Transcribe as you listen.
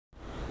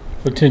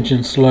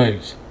Attention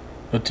slaves,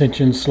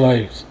 attention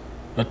slaves,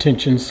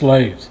 attention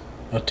slaves,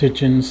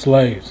 attention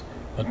slaves,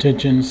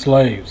 attention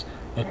slaves,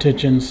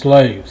 attention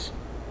slaves.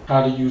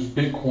 How to use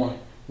Bitcoin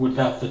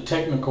without the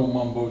technical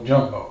mumbo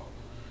jumbo.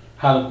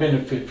 How to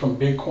benefit from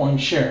Bitcoin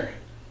sharing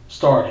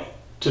starting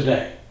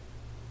today.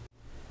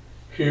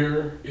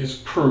 Here is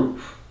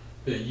proof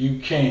that you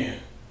can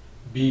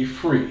be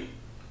free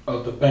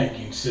of the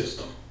banking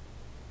system.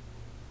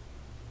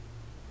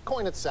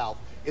 Bitcoin itself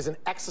is an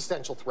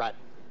existential threat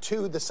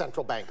to the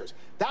central bankers.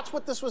 That's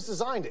what this was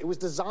designed. It was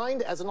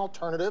designed as an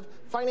alternative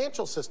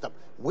financial system.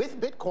 With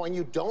Bitcoin,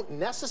 you don't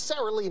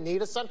necessarily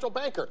need a central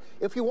banker.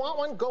 If you want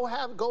one, go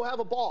have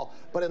a ball.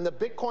 But in the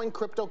Bitcoin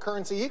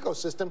cryptocurrency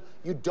ecosystem,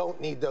 you don't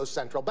need those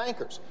central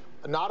bankers.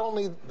 Not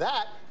only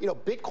that,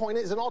 Bitcoin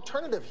is an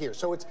alternative here.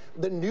 So it's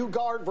the new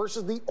guard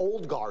versus the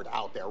old guard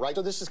out there, right?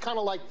 So this is kind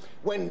of like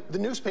when the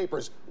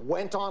newspapers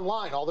went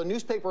online. All the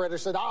newspaper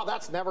editors said, oh,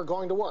 that's never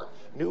going to work.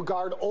 New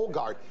guard, old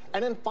guard.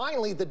 And then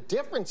finally, the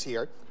difference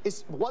here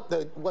is what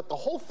the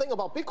whole thing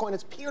about Bitcoin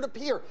is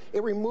peer-to-peer.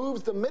 It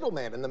removes the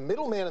middleman. And the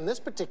middleman in this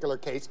particular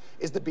case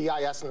is the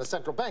BIS and the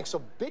central bank.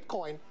 So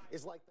Bitcoin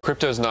is like...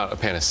 Crypto is not a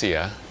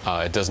panacea.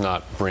 It does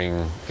not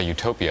bring a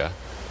utopia.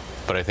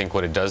 But I think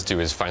what it does do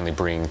is finally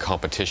bring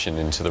competition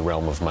into the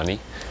realm of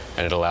money,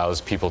 and it allows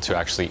people to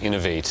actually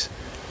innovate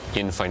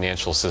in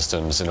financial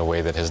systems in a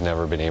way that has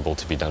never been able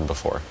to be done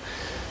before.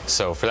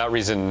 So for that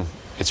reason,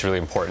 it's really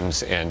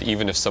important, and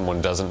even if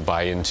someone doesn't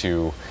buy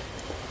into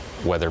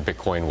whether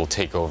Bitcoin will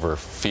take over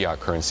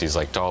fiat currencies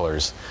like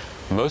dollars,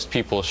 most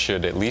people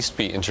should at least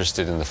be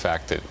interested in the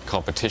fact that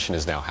competition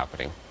is now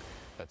happening.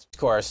 Of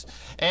course.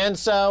 And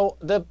so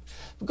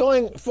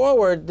going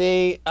forward,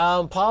 the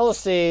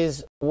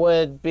policies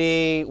would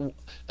be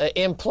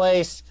in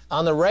place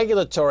on the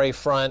regulatory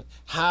front.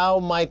 How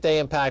might they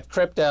impact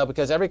crypto?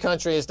 Because every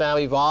country is now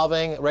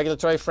evolving a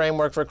regulatory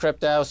framework for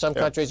crypto. Some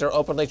countries are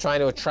openly trying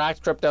to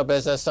attract crypto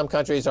business. Some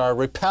countries are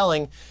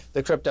repelling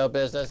the crypto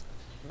business.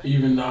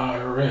 Even the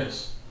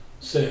IRS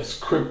says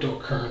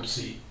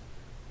cryptocurrency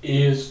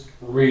is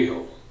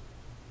real.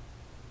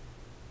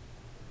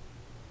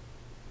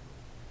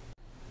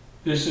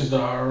 This is the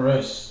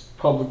IRS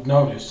public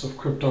notice of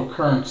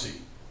cryptocurrency.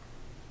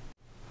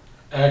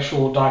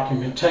 Actual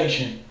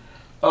documentation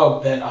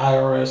of that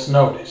IRS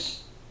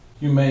notice.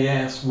 You may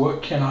ask,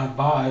 what can I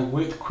buy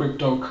with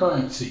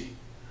cryptocurrency?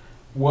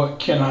 What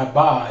can I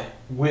buy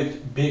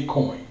with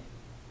Bitcoin?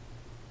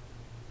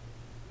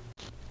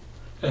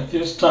 At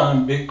this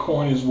time,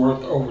 Bitcoin is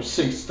worth over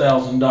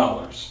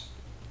 $6,000.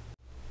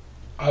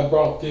 I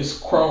bought this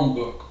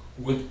Chromebook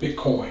with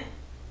Bitcoin.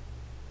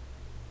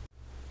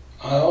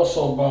 I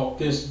also bought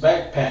this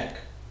backpack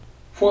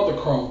for the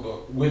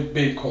Chromebook with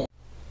Bitcoin.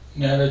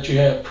 Now that you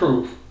have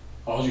proof,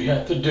 all you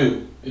have to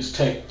do is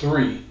take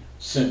 3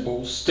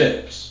 simple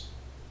steps.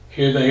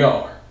 Here they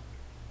are.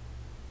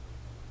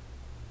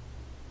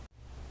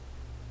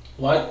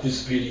 Like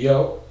this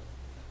video,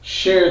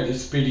 share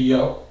this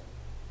video,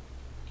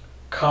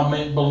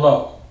 comment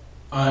below,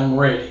 I'm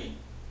ready.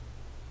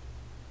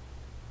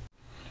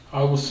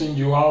 I will send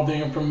you all the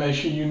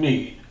information you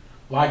need.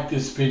 Like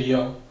this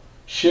video,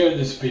 share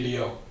this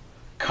video,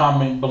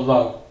 comment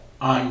below,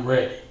 I'm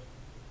ready.